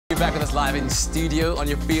Back with us live in studio on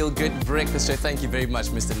your Feel Good Breakfast Show. Thank you very much,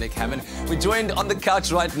 Mr. Nick Hammond. We're joined on the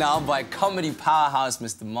couch right now by comedy powerhouse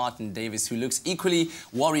Mr. Martin Davis, who looks equally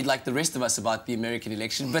worried like the rest of us about the American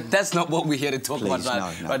election, but that's not what we're here to talk about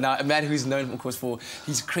right now. A man who's known, of course, for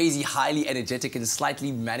his crazy, highly energetic and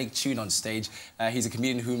slightly manic tune on stage. He's a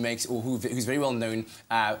comedian who's very well known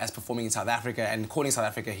as performing in South Africa and calling South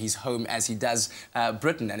Africa his home as he does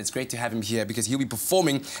Britain. And it's great to have him here because he'll be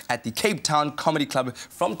performing at the Cape Town Comedy Club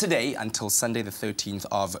from today until Sunday the 13th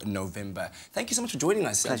of November. Thank you so much for joining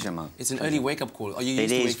us. Pleasure, Mark. It's an early wake-up call. Are you used to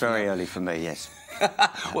to waking up? It is very early for me, yes.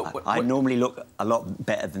 I normally look a lot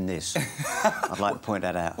better than this. I'd like to point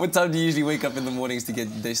that out. What time do you usually wake up in the mornings to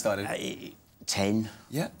get the day started? 10.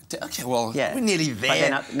 Yeah? OK, well, yeah. We're nearly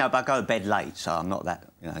there. But I go to bed late, so I'm not that,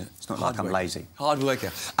 you know, it's not like I'm lazy. Hard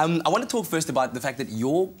worker. I want to talk first about the fact that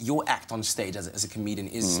your act on stage as a comedian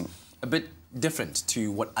is a bit different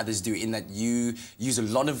to what others do, in that you use a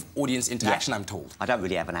lot of audience interaction, I'm told. I don't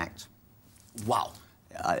really have an act. Wow.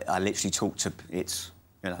 I literally talk to, it's,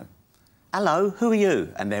 you know, hello, who are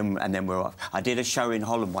you? And then we're off. I did a show in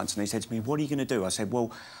Holland once and they said to me, what are you going to do? I said,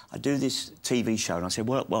 well, I do this TV show. And I said,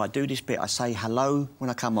 well, I do this bit. I say hello when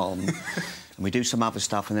I come on and we do some other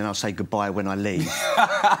stuff and then I'll say goodbye when I leave.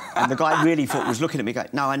 And the guy really was looking at me going,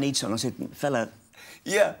 no, I need something. I said, fella,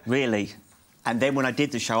 yeah, really? And then when I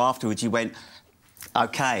did the show afterwards, he went,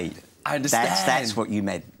 OK, I understand. That's what you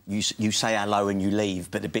meant. You say hello and you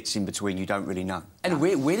leave, but the bits in between you don't really know. And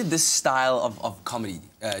where did this style of comedy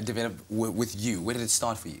develop with you? Where did it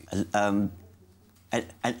start for you? An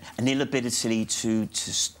inability to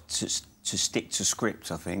stick to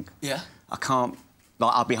script, I think. Yeah. I can't...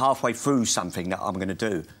 Like, I'll be halfway through something that I'm going to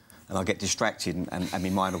do and I'll get distracted and my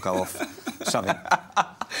mind will go off something.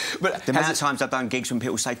 But the amount of times I've done gigs when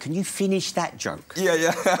people say, can you finish that joke? Yeah,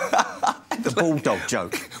 yeah. The bulldog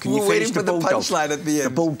joke. Can you finish the bulldog? Punchline at the end.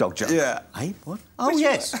 The bulldog joke. Yeah. Hey, what? Oh,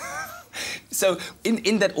 yes. So,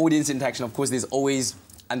 in that audience interaction, of course, there's always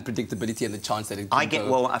unpredictability and the chance that it can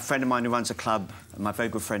Well, a friend of mine who runs a club, my very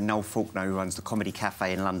good friend Noel Faulkner, who runs the Comedy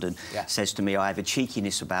Cafe in London, says to me, I have a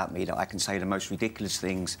cheekiness about me that I can say the most ridiculous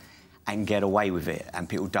things and get away with it, and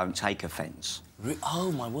people don't take offence.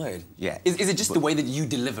 Oh, my word. Yeah. Is it just the way that you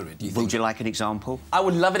deliver it, do you think? Would you like an example? I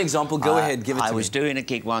would love an example. Go ahead, give it to me. I was doing a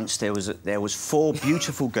gig once. There was 4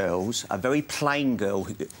 beautiful girls, a very plain girl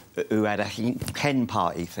who had a hen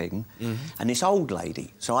party thing, and this old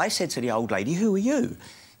lady. So I said to the old lady, who are you?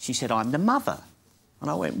 She said, I'm the mother. And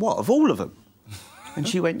I went, what, of all of them? And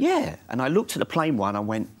she went, yeah. And I looked at the plain one,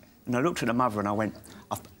 and I looked at the mother and I went,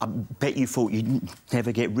 I bet you thought you'd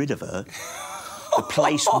never get rid of her. The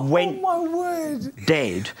place went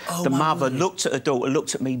dead. The mother looked at her daughter,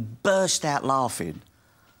 looked at me, burst out laughing.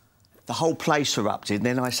 The whole place erupted. And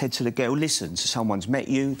then I said to the girl, listen, so someone's met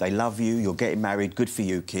you, they love you, you're getting married, good for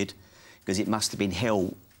you, kid. Because it must have been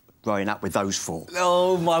hell growing up with those 4.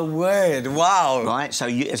 Oh, my word, wow. Right, so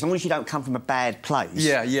as long as you don't come from a bad place,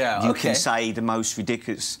 you can say the most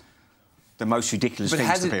ridiculous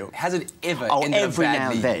things to people. Has it ever ended up badly? Every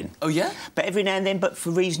now and then. Oh, yeah? But every now and then, but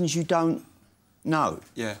for reasons you don't know.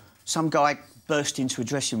 Yeah. Some guy burst into a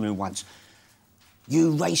dressing room once.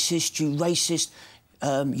 You racist,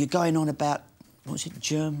 you're going on about, what was it,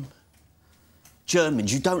 Germans.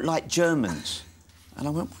 You don't like Germans. And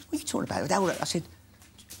I went, what are you talking about? I said,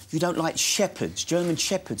 you don't like shepherds, German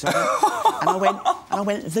shepherds. And I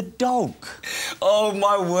went, the dog. Oh,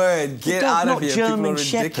 my word, get out of here. German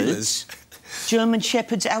shepherds. German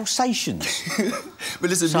shepherds, Alsatians. But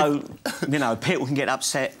listen, so, you know, people can get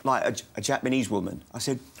upset like a Japanese woman. I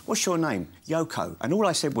said, what's your name? Yoko. And all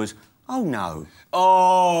I said was, oh, no.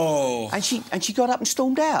 Oh. And she got up and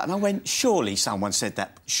stormed out. And I went, surely someone said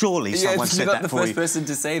that. Surely someone said that for you. You're not the first person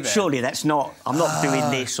to say that. Surely that's not... I'm not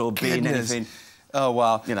doing this or being anything... Oh,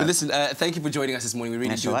 wow. You know. But listen, thank you for joining us this morning. We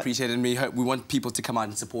really do appreciate it, and we want people to come out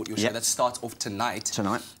and support your show. That starts off tonight.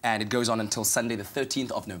 And it goes on until Sunday, the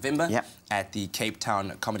 13th of November at the Cape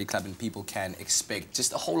Town Comedy Club, and people can expect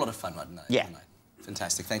just a whole lot of fun right now. Yeah.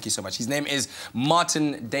 Fantastic. Thank you so much. His name is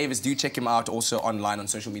Martin Davis. Do check him out also online on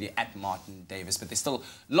social media at Martin Davis. But there's still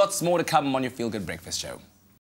lots more to come on your Feel Good Breakfast Show.